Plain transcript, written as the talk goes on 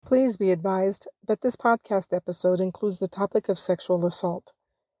Please be advised that this podcast episode includes the topic of sexual assault.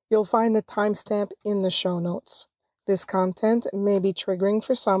 You'll find the timestamp in the show notes. This content may be triggering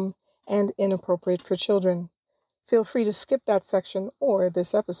for some and inappropriate for children. Feel free to skip that section or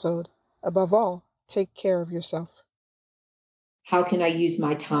this episode. Above all, take care of yourself. How can I use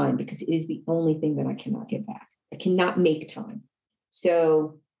my time? Because it is the only thing that I cannot get back. I cannot make time.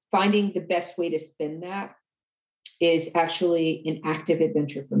 So finding the best way to spend that is actually an active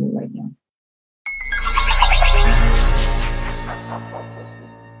adventure for me right now.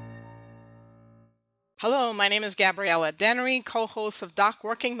 Hello, my name is Gabriella Dennery, co-host of Doc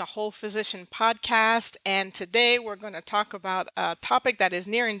Working the Whole Physician podcast, and today we're going to talk about a topic that is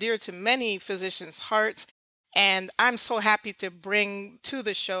near and dear to many physicians' hearts, and I'm so happy to bring to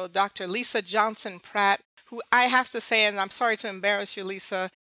the show Dr. Lisa Johnson Pratt, who I have to say, and I'm sorry to embarrass you, Lisa,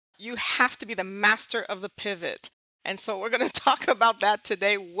 you have to be the master of the pivot. And so we're going to talk about that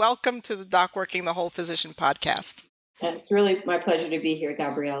today. Welcome to the Doc Working the Whole Physician podcast. It's really my pleasure to be here,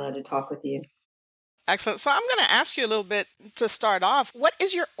 Gabriella, to talk with you. Excellent. So I'm going to ask you a little bit to start off. What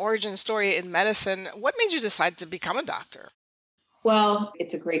is your origin story in medicine? What made you decide to become a doctor? Well,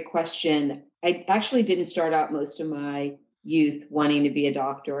 it's a great question. I actually didn't start out most of my youth wanting to be a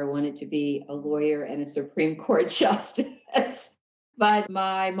doctor. I wanted to be a lawyer and a Supreme Court justice. But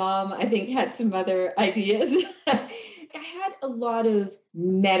my mom, I think, had some other ideas. I had a lot of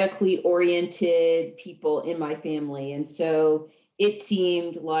medically oriented people in my family. And so it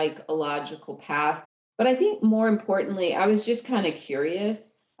seemed like a logical path. But I think more importantly, I was just kind of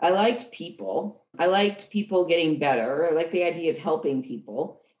curious. I liked people. I liked people getting better. I like the idea of helping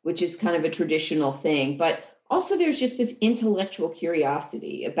people, which is kind of a traditional thing. But also there's just this intellectual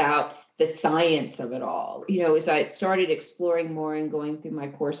curiosity about the science of it all. You know, as I started exploring more and going through my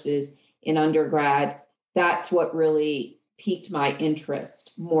courses in undergrad, that's what really piqued my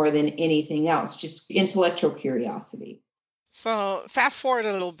interest more than anything else, just intellectual curiosity. So fast forward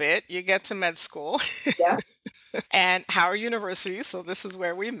a little bit, you get to med school. Yeah. And Howard University. So this is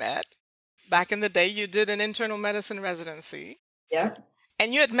where we met. Back in the day, you did an internal medicine residency. Yeah.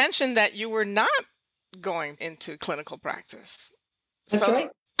 And you had mentioned that you were not going into clinical practice. That's So right.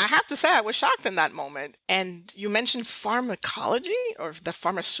 I have to say, I was shocked in that moment. And you mentioned pharmacology or the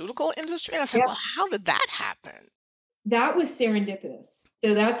pharmaceutical industry. And I said, Yeah. well, how did that happen? That was serendipitous.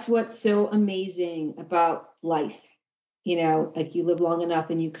 So that's what's so amazing about life. You know, like you live long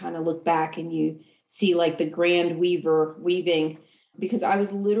enough and you kind of look back and you see like the grand weaver weaving. Because I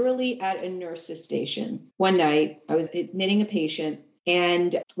was literally at a nurse's station one night. I was admitting a patient,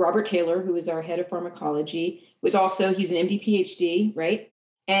 and Robert Taylor, who was our head of pharmacology, he's an MD PhD, right?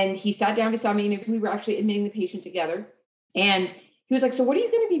 And he sat down beside me and we were actually admitting the patient together. And he was like, so what are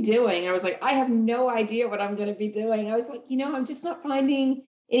you going to be doing? I was like, I have no idea what I'm going to be doing. I was like, I'm just not finding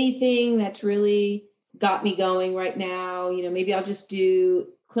anything that's really got me going right now. Maybe I'll just do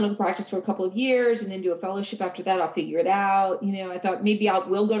clinical practice for a couple of years and then do a fellowship after that. I'll figure it out. I thought maybe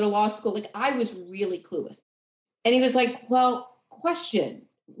will go to law school. Like I was really clueless. And he was like, well, question,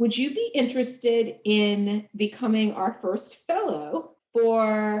 would you be interested in becoming our first fellow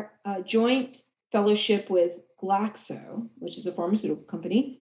for a joint fellowship with Glaxo, which is a pharmaceutical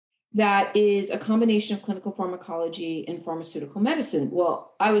company that is a combination of clinical pharmacology and pharmaceutical medicine?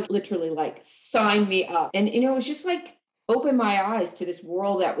 Well, I was literally like, sign me up. And, it was just like, open my eyes to this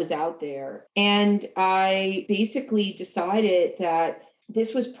world that was out there. And I basically decided that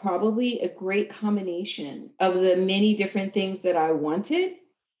this was probably a great combination of the many different things that I wanted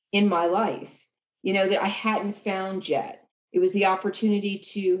in my life, that I hadn't found yet. It was the opportunity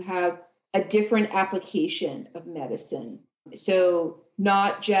to have a different application of medicine. So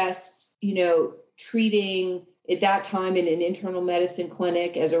not just, treating at that time in an internal medicine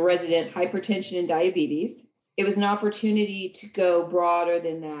clinic as a resident hypertension and diabetes. It was an opportunity to go broader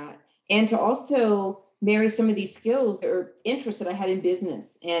than that and to also marry some of these skills or interests that I had in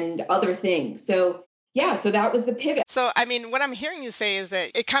business and other things. So that was the pivot. So, what I'm hearing you say is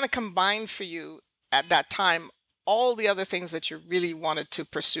that it kind of combined for you at that time all the other things that you really wanted to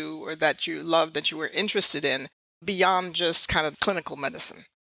pursue or that you loved, that you were interested in beyond just kind of clinical medicine.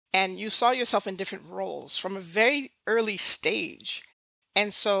 And you saw yourself in different roles from a very early stage.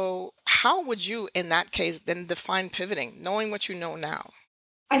 And so how would you, in that case, then define pivoting, knowing what you know now?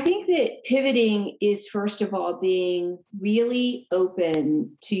 I think that pivoting is, first of all, being really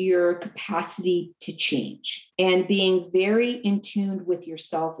open to your capacity to change and being very in tune with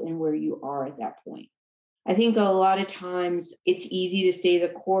yourself and where you are at that point. I think a lot of times it's easy to stay the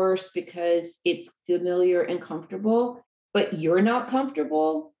course because it's familiar and comfortable, but you're not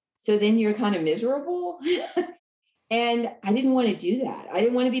comfortable. So then you're kind of miserable. And I didn't want to do that. I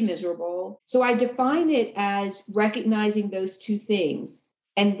didn't want to be miserable. So I define it as recognizing those two things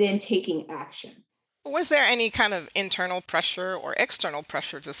and then taking action. Was there any kind of internal pressure or external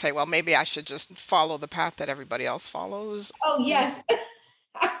pressure to say, well, maybe I should just follow the path that everybody else follows? Oh, yes.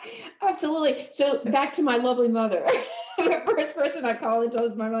 Absolutely. So back to my lovely mother. The first person I called and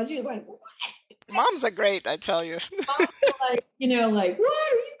told my mom, she was like, Moms are great, I tell you. like, like,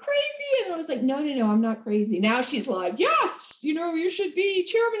 what? Are you crazy? And I was like, no, no, no, I'm not crazy. Now she's like, yes, you should be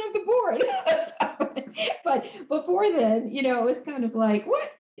chairman of the board. But before then, it was kind of like,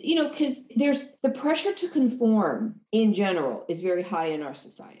 what? Because there's the pressure to conform in general is very high in our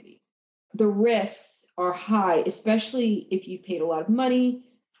society. The risks are high, especially if you've paid a lot of money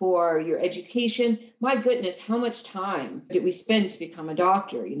for your education. My goodness, how much time did we spend to become a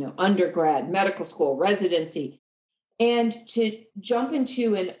doctor? Undergrad, medical school, residency. And to jump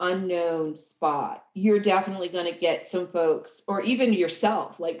into an unknown spot, you're definitely going to get some folks, or even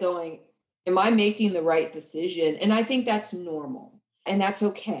yourself, like going, am I making the right decision? And I think that's normal and that's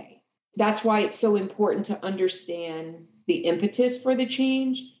okay. That's why it's so important to understand the impetus for the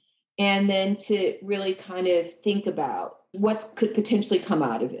change and then to really kind of think about what could potentially come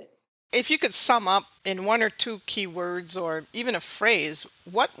out of it. If you could sum up in one or two key words or even a phrase,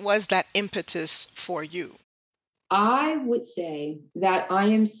 what was that impetus for you? I would say that I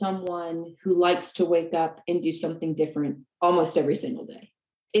am someone who likes to wake up and do something different almost every single day.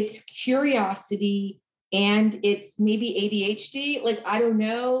 It's curiosity and it's maybe ADHD. Like, I don't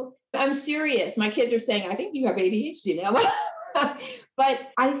know. I'm serious. My kids are saying, I think you have ADHD now. But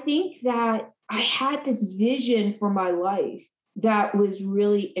I think that I had this vision for my life that was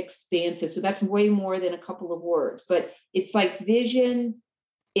really expansive. So that's way more than a couple of words, but it's like vision,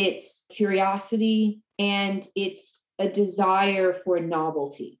 it's curiosity, and it's a desire for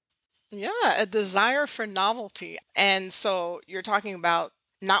novelty. Yeah, a desire for novelty. And so you're talking about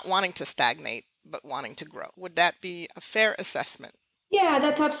not wanting to stagnate, but wanting to grow. Would that be a fair assessment? Yeah,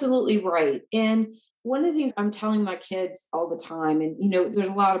 that's absolutely right. And one of the things I'm telling my kids all the time, and there's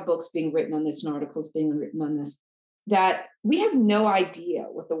a lot of books being written on this and articles being written on this, that we have no idea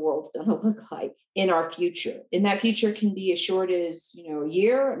what the world's going to look like in our future. And that future can be as short as, a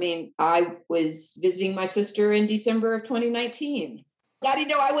year. I mean, I was visiting my sister in December of 2019. I didn't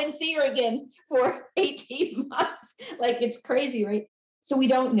know I wouldn't see her again for 18 months. Like, it's crazy, right? So we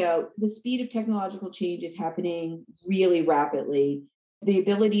don't know. The speed of technological change is happening really rapidly. The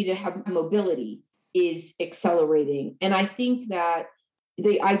ability to have mobility is accelerating. And I think that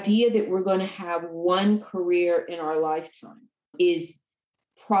the idea that we're going to have one career in our lifetime is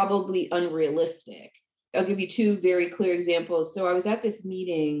probably unrealistic. I'll give you two very clear examples. So I was at this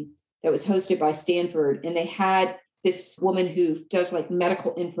meeting that was hosted by Stanford, and they had this woman who does like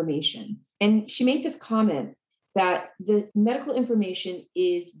medical information. And she made this comment that the medical information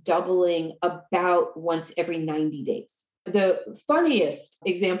is doubling about once every 90 days. The funniest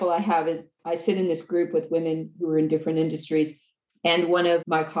example I have is I sit in this group with women who are in different industries. And one of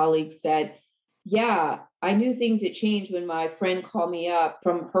my colleagues said, yeah, I knew things had changed when my friend called me up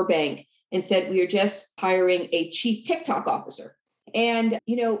from her bank and said, we are just hiring a chief TikTok officer. And,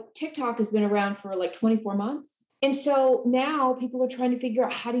 TikTok has been around for like 24 months. And so now people are trying to figure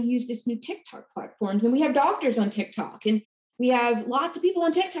out how to use this new TikTok platforms. And we have doctors on TikTok and we have lots of people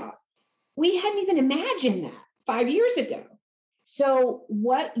on TikTok. We hadn't even imagined that 5 years ago. So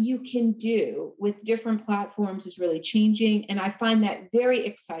what you can do with different platforms is really changing. And I find that very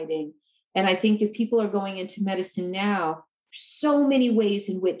exciting. And I think if people are going into medicine now, so many ways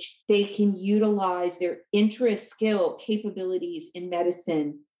in which they can utilize their interest, skill, capabilities in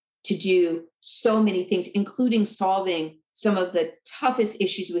medicine to do so many things, including solving some of the toughest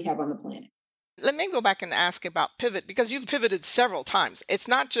issues we have on the planet. Let me go back and ask about pivot because you've pivoted several times. It's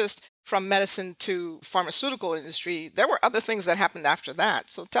not just from medicine to pharmaceutical industry. There were other things that happened after that.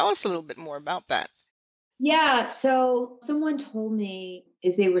 So tell us a little bit more about that. Yeah. So someone told me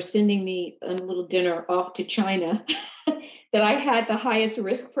as they were sending me on a little dinner off to China that I had the highest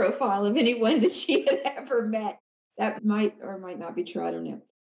risk profile of anyone that she had ever met. That might or might not be true. I don't know.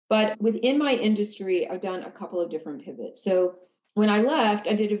 But within my industry, I've done a couple of different pivots. So when I left,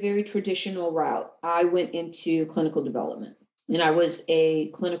 I did a very traditional route. I went into clinical development and I was a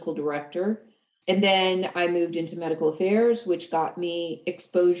clinical director. And then I moved into medical affairs, which got me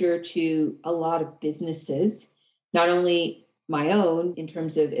exposure to a lot of businesses, not only my own in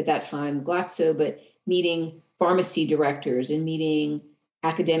terms of at that time Glaxo, but meeting pharmacy directors and meeting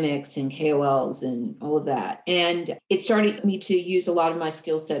academics and KOLs and all of that. And it started me to use a lot of my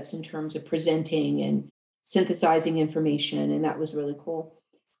skill sets in terms of presenting and synthesizing information. And that was really cool.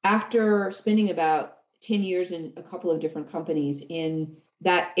 After spending about 10 years in a couple of different companies. In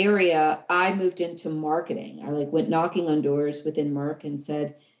that area, I moved into marketing. I like went knocking on doors within Merck and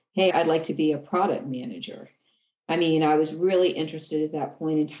said, hey, I'd like to be a product manager. I mean, I was really interested at that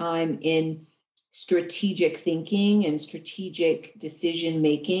point in time in strategic thinking and strategic decision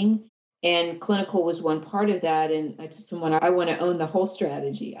making. And clinical was one part of that. And I told someone, I want to own the whole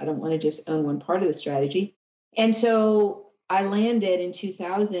strategy. I don't want to just own one part of the strategy. And so I landed in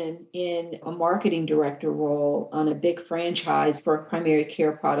 2000 in a marketing director role on a big franchise for a primary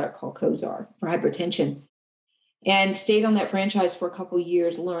care product called Cozar for hypertension, and stayed on that franchise for a couple of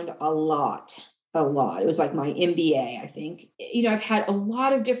years, learned a lot. It was like my MBA, I think. I've had a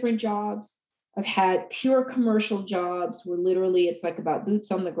lot of different jobs. I've had pure commercial jobs where literally it's like about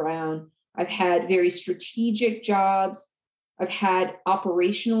boots on the ground. I've had very strategic jobs. I've had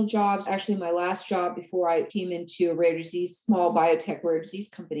operational jobs. Actually, my last job before I came into a rare disease, small biotech rare disease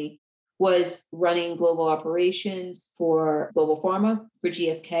company, was running global operations for Global Pharma, for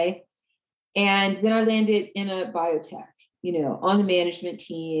GSK. And then I landed in a biotech, on the management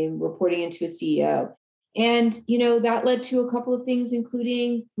team, reporting into a CEO. And, that led to a couple of things,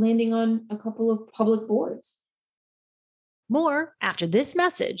 including landing on a couple of public boards. More after this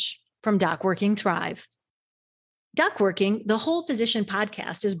message from Doc Working Thrive. Doc Working, the Whole Physician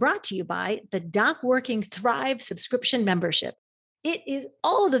podcast, is brought to you by the Doc Working Thrive subscription membership. It is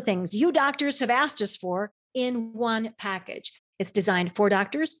all of the things you doctors have asked us for in one package. It's designed for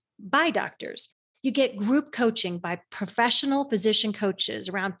doctors, by doctors. You get group coaching by professional physician coaches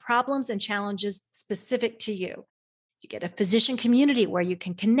around problems and challenges specific to you. You get a physician community where you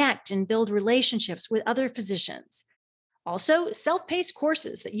can connect and build relationships with other physicians. Also, self-paced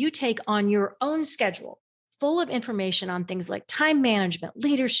courses that you take on your own schedule, full of information on things like time management,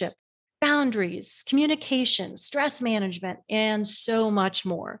 leadership, boundaries, communication, stress management, and so much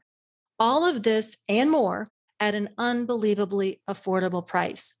more. All of this and more at an unbelievably affordable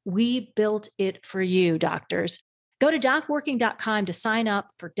price. We built it for you, doctors. Go to docworking.com to sign up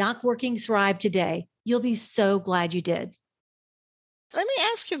for Doc Working Thrive today. You'll be so glad you did. Let me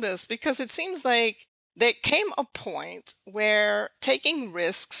ask you this, because it seems like there came a point where taking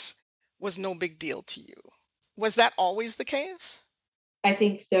risks was no big deal to you. Was that always the case? I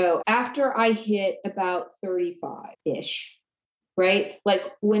think so. After I hit about 35-ish, right? Like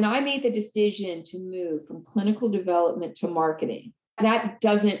when I made the decision to move from clinical development to marketing, that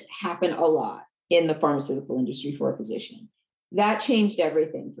doesn't happen a lot in the pharmaceutical industry for a physician. That changed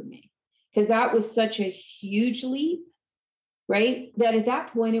everything for me because that was such a huge leap, right? That at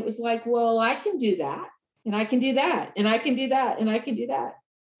that point it was like, well, I can do that and I can do that and I can do that and I can do that.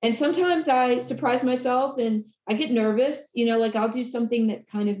 And sometimes I surprise myself and I get nervous, like I'll do something that's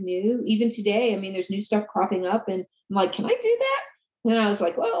kind of new. Even today, I mean, there's new stuff cropping up and I'm like, can I do that? And I was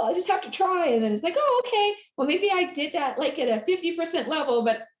like, well, I just have to try. And then it's like, oh, okay. Well, maybe I did that like at a 50% level,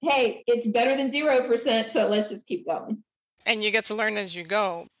 but hey, it's better than 0%. So let's just keep going. And you get to learn as you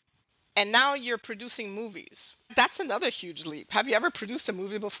go. And now you're producing movies. That's another huge leap. Have you ever produced a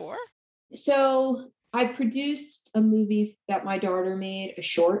movie before? So I produced a movie that my daughter made, a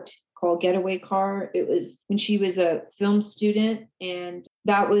short called Getaway Car. It was when she was a film student, and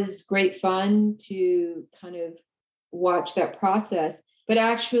that was great fun to kind of watch that process. But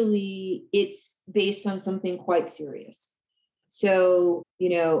actually, it's based on something quite serious. So,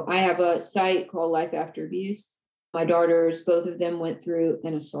 I have a site called Life After Abuse. My daughters, both of them went through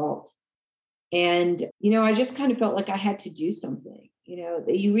an assault. And, I just kind of felt like I had to do something.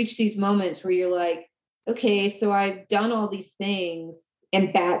 That you reach these moments where you're like, okay, so I've done all these things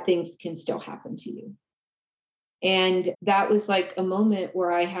and bad things can still happen to you. And that was like a moment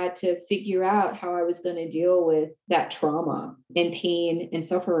where I had to figure out how I was going to deal with that trauma and pain and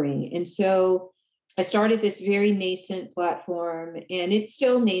suffering. And so I started this very nascent platform, and it's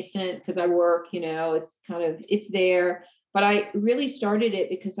still nascent because I work, it's there. But I really started it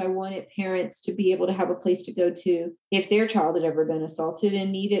because I wanted parents to be able to have a place to go to if their child had ever been assaulted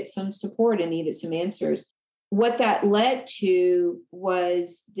and needed some support and needed some answers. What that led to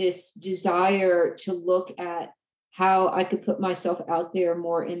was this desire to look at how I could put myself out there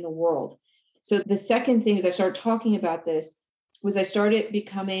more in the world. So the second thing is I started talking about this was I started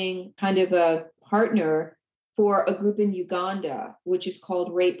becoming kind of a partner for a group in Uganda, which is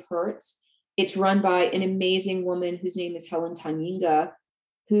called Rape Hurts. It's run by an amazing woman whose name is Helen Tanyinga,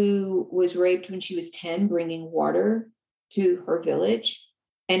 who was raped when she was 10, bringing water to her village.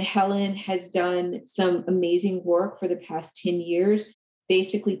 And Helen has done some amazing work for the past 10 years,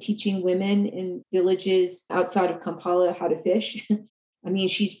 basically teaching women in villages outside of Kampala how to fish. I mean,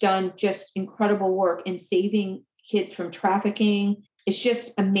 she's done just incredible work in saving kids from trafficking. It's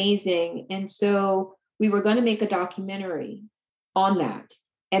just amazing. And so we were going to make a documentary on that.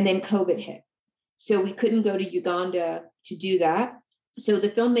 And then COVID hit. So we couldn't go to Uganda to do that. So the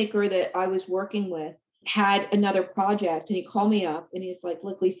filmmaker that I was working with had another project, and he called me up and he's like,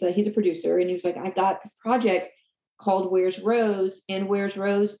 look, Lisa, he's a producer. And he was like, I got this project called Where's Rose? And Where's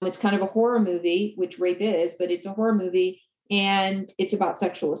Rose? It's kind of a horror movie, which rape is, but it's a horror movie and it's about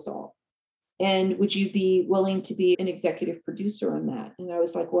sexual assault. And would you be willing to be an executive producer on that? And I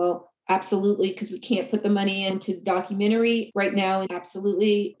was like, well, absolutely, because we can't put the money into the documentary right now. And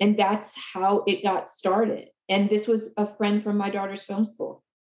absolutely. And that's how it got started. And this was a friend from my daughter's film school.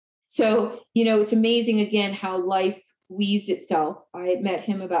 So, it's amazing, again, how life weaves itself. I met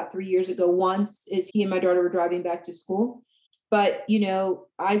him about 3 years ago once as he and my daughter were driving back to school. But,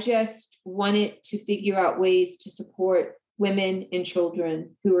 I just wanted to figure out ways to support women and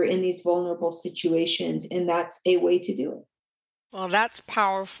children who are in these vulnerable situations. And that's a way to do it. Well, that's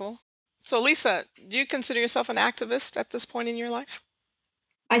powerful. So, Lisa, do you consider yourself an activist at this point in your life?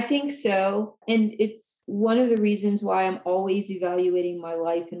 I think so. And it's one of the reasons why I'm always evaluating my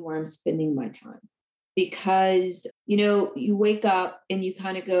life and where I'm spending my time. Because, you wake up and you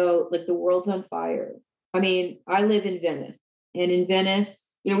kind of go, like, the world's on fire. I mean, I live in Venice. And in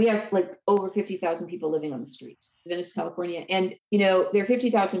Venice, we have like over 50,000 people living on the streets, Venice, California. And, there are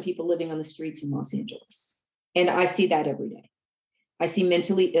 50,000 people living on the streets in Los Angeles. And I see that every day. I see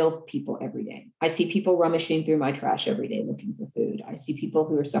mentally ill people every day. I see people rummaging through my trash every day looking for food. I see people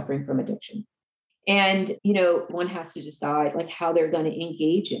who are suffering from addiction. And, one has to decide like how they're going to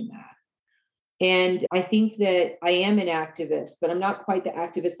engage in that. And I think that I am an activist, but I'm not quite the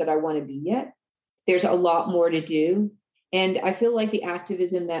activist that I want to be yet. There's a lot more to do. And I feel like the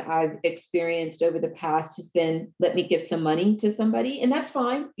activism that I've experienced over the past has been, let me give some money to somebody. And that's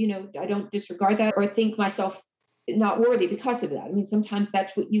fine. I don't disregard that or think myself not worthy because of that. I mean, sometimes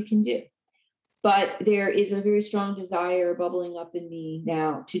that's what you can do. But there is a very strong desire bubbling up in me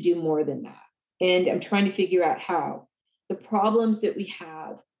now to do more than that. And I'm trying to figure out how. The problems that we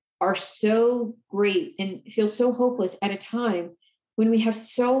have are so great and feel so hopeless at a time when we have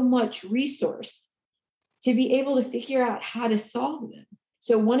so much resource to be able to figure out how to solve them.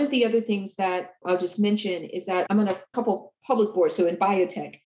 So one of the other things that I'll just mention is that I'm on a couple public boards, so in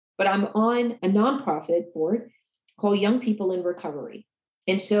biotech, but I'm on a nonprofit board called Young People in Recovery.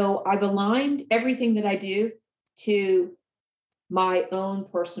 And so I've aligned everything that I do to my own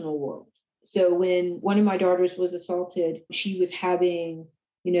personal world. So when one of my daughters was assaulted, she was having,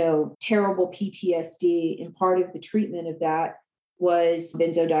 terrible PTSD. And part of the treatment of that was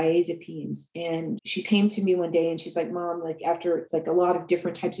benzodiazepines. And she came to me one day and she's like, Mom, like after it's like a lot of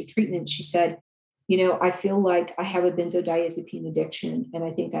different types of treatment, she said, I feel like I have a benzodiazepine addiction and I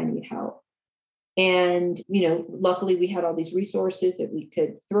think I need help. And, luckily we had all these resources that we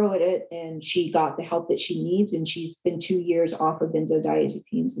could throw at it. And she got the help that she needs. And she's been 2 years off of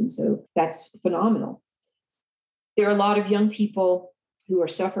benzodiazepines. And so that's phenomenal. There are a lot of young people who are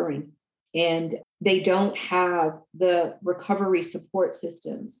suffering and they don't have the recovery support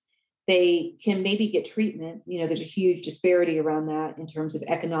systems. They can maybe get treatment. There's a huge disparity around that in terms of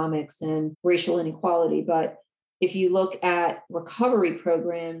economics and racial inequality. But if you look at recovery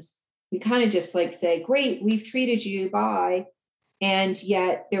programs, we kind of just like say, great, we've treated you, bye. And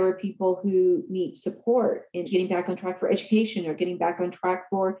yet there are people who need support in getting back on track for education or getting back on track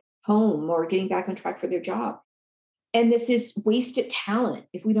for home or getting back on track for their job. And this is wasted talent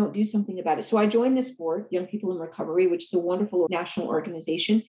if we don't do something about it. So I joined this board, Young People in Recovery, which is a wonderful national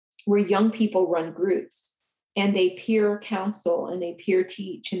organization where young people run groups and they peer counsel and they peer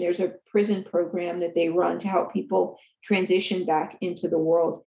teach. And there's a prison program that they run to help people transition back into the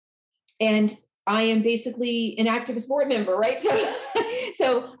world. And I am basically an activist board member, right?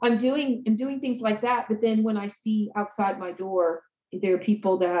 So I'm doing things like that. But then when I see outside my door, there are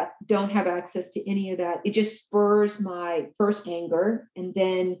people that don't have access to any of that. It just spurs my first anger and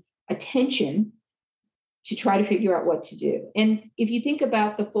then attention to try to figure out what to do. And if you think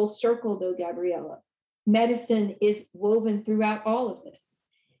about the full circle, though, Gabriella, medicine is woven throughout all of this.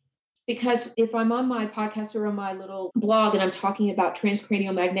 Because if I'm on my podcast or on my little blog and I'm talking about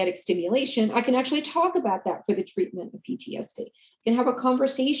transcranial magnetic stimulation, I can actually talk about that for the treatment of PTSD. I can have a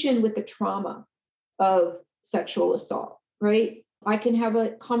conversation with the trauma of sexual assault, right? I can have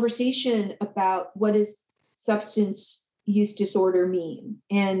a conversation about what does substance use disorder mean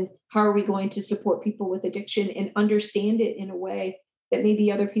and how are we going to support people with addiction and understand it in a way that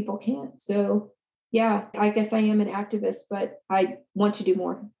maybe other people can't. So yeah, I guess I am an activist, but I want to do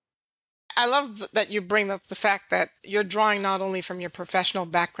more. I love that you bring up the fact that you're drawing not only from your professional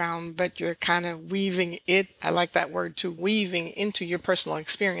background, but you're kind of weaving it, I like that word too, weaving into your personal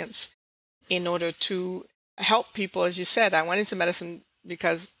experience. in order to help people. As you said, I went into medicine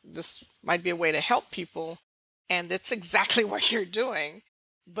because this might be a way to help people. And that's exactly what you're doing.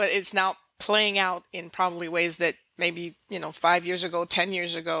 But it's now playing out in probably ways that maybe, 5 years ago, 10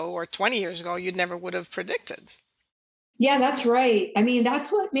 years ago, or 20 years ago, you never would have predicted. Yeah, that's right. I mean,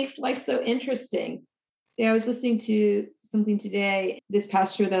 that's what makes life so interesting. I was listening to something today. This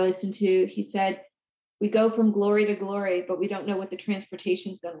pastor that I listened to, he said, we go from glory to glory, but we don't know what the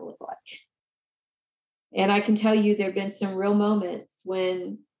transportation is going to look like. And I can tell you there have been some real moments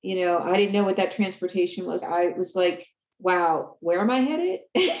when, I didn't know what that transportation was. I was like, wow, where am I headed?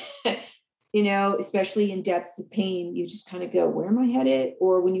 Especially in depths of pain, you just kind of go, where am I headed?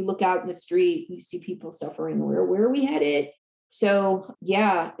 Or when you look out in the street, you see people suffering, where are we headed? So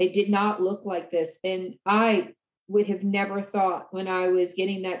yeah, it did not look like this. And I would have never thought when I was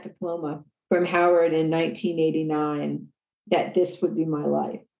getting that diploma from Howard in 1989 that this would be my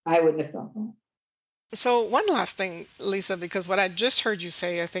life. I wouldn't have thought that. So, one last thing, Lisa, because what I just heard you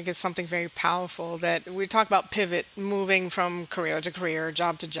say, I think is something very powerful that we talk about pivot, moving from career to career,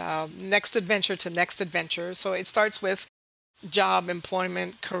 job to job, next adventure to next adventure. So, it starts with job,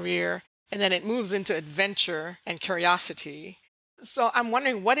 employment, career, and then it moves into adventure and curiosity. So, I'm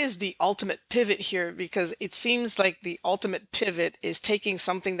wondering what is the ultimate pivot here? Because it seems like the ultimate pivot is taking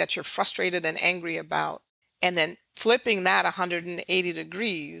something that you're frustrated and angry about and then flipping that 180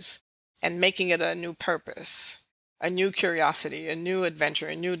 degrees and making it a new purpose, a new curiosity, a new adventure,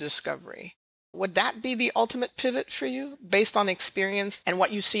 a new discovery. Would that be the ultimate pivot for you based on experience and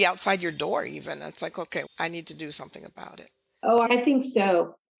what you see outside your door even? It's like, okay, I need to do something about it. Oh, I think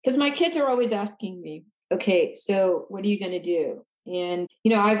so. Because my kids are always asking me, okay, so what are you going to do? And,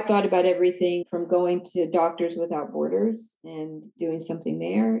 I've thought about everything from going to Doctors Without Borders and doing something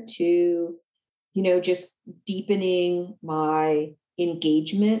there to, just deepening my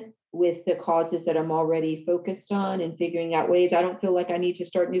engagement with the causes that I'm already focused on and figuring out ways. I don't feel like I need to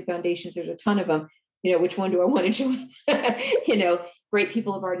start new foundations. There's a ton of them. Which one do I want to join? Great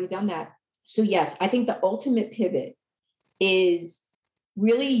people have already done that. So yes, I think the ultimate pivot is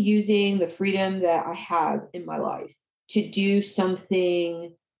really using the freedom that I have in my life to do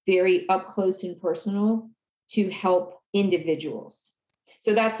something very up close and personal to help individuals.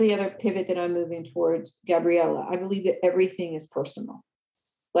 So that's the other pivot that I'm moving towards, Gabriella. I believe that everything is personal.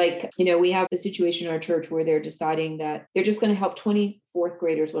 Like, we have the situation in our church where they're deciding that they're just going to help 24th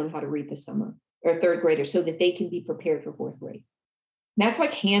graders learn how to read this summer, or third graders, so that they can be prepared for fourth grade. And that's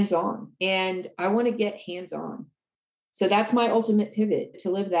like hands-on. And I want to get hands-on. So that's my ultimate pivot, to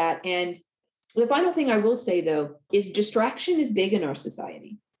live that. And the final thing I will say, though, is distraction is big in our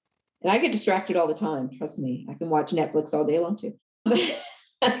society. And I get distracted all the time. Trust me, I can watch Netflix all day long too.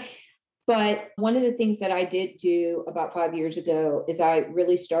 But one of the things that I did do about 5 years ago is I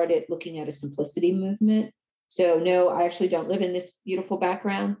really started looking at a simplicity movement. So no, I actually don't live in this beautiful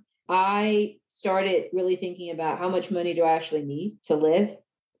background. I started really thinking about how much money do I actually need to live,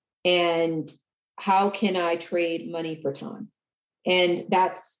 and how can I trade money for time? And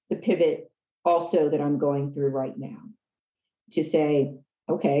that's the pivot also that I'm going through right now, to say,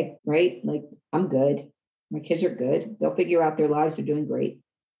 okay, right? Like, I'm good. My kids are good. They'll figure out their lives. They're doing great.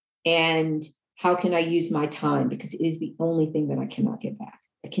 And how can I use my time? Because it is the only thing that I cannot get back.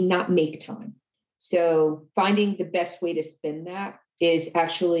 I cannot make time. So finding the best way to spend that is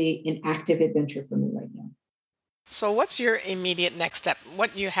actually an active adventure for me right now. So what's your immediate next step?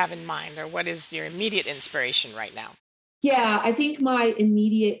 What you have in mind, or what is your immediate inspiration right now? Yeah, I think my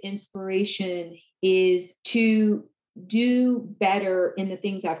immediate inspiration is to do better in the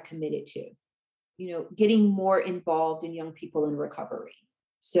things I've committed to, getting more involved in young people in recovery,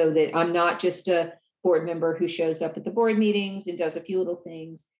 so that I'm not just a board member who shows up at the board meetings and does a few little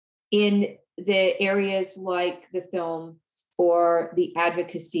things in the areas like the films or the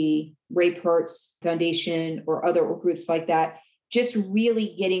advocacy, Ray Pertz Foundation or other groups like that, just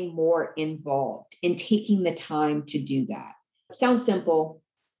really getting more involved and taking the time to do that. It sounds simple,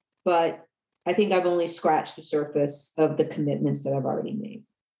 but I think I've only scratched the surface of the commitments that I've already made.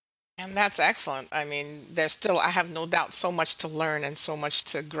 And that's excellent. I mean, there's still, I have no doubt, so much to learn and so much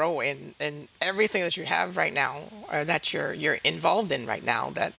to grow in everything that you have right now, or that you're involved in right now,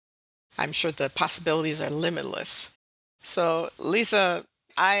 that I'm sure the possibilities are limitless. So, Lisa,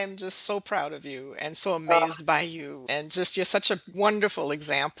 I am just so proud of you and so amazed by you. And just, you're such a wonderful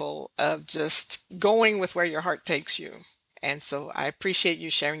example of just going with where your heart takes you. And so I appreciate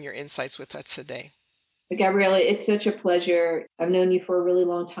you sharing your insights with us today. Gabriella, it's such a pleasure. I've known you for a really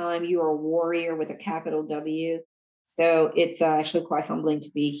long time. You are a warrior with a capital W. So it's actually quite humbling to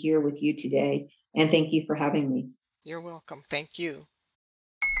be here with you today. And thank you for having me. You're welcome. Thank you.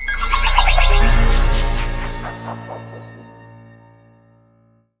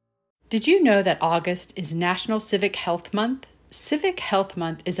 Did you know that August is National Civic Health Month? Civic Health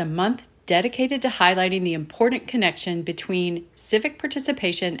Month is a month dedicated to highlighting the important connection between civic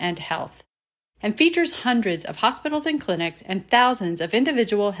participation and health, and features hundreds of hospitals and clinics and thousands of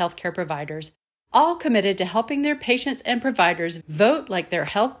individual healthcare providers, all committed to helping their patients and providers vote like their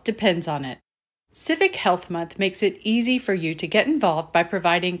health depends on it. Civic Health Month makes it easy for you to get involved by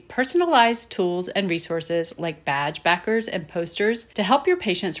providing personalized tools and resources like badge backers and posters to help your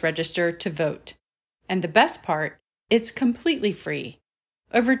patients register to vote. And the best part, it's completely free.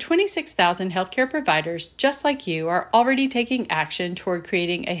 Over 26,000 healthcare providers just like you are already taking action toward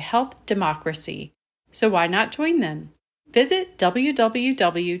creating a health democracy. So why not join them? Visit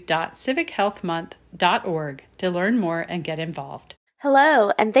www.civichealthmonth.org to learn more and get involved.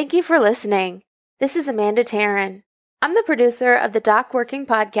 Hello, and thank you for listening. This is Amanda Taryn. I'm the producer of the Doc Working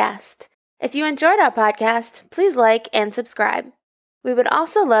Podcast. If you enjoyed our podcast, please like and subscribe. We would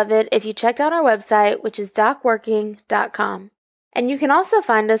also love it if you checked out our website, which is docworking.com. And you can also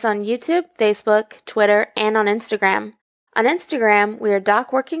find us on YouTube, Facebook, Twitter, and on Instagram. On Instagram, we are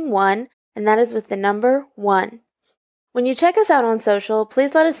DocWorking1, and that is with the number 1. When you check us out on social,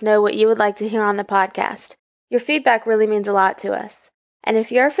 please let us know what you would like to hear on the podcast. Your feedback really means a lot to us. And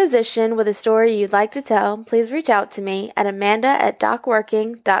if you're a physician with a story you'd like to tell, please reach out to me at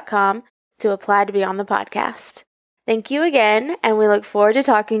amanda@docworking.com to apply to be on the podcast. Thank you again, and we look forward to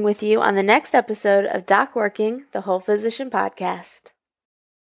talking with you on the next episode of Doc Working, the Whole Physician Podcast.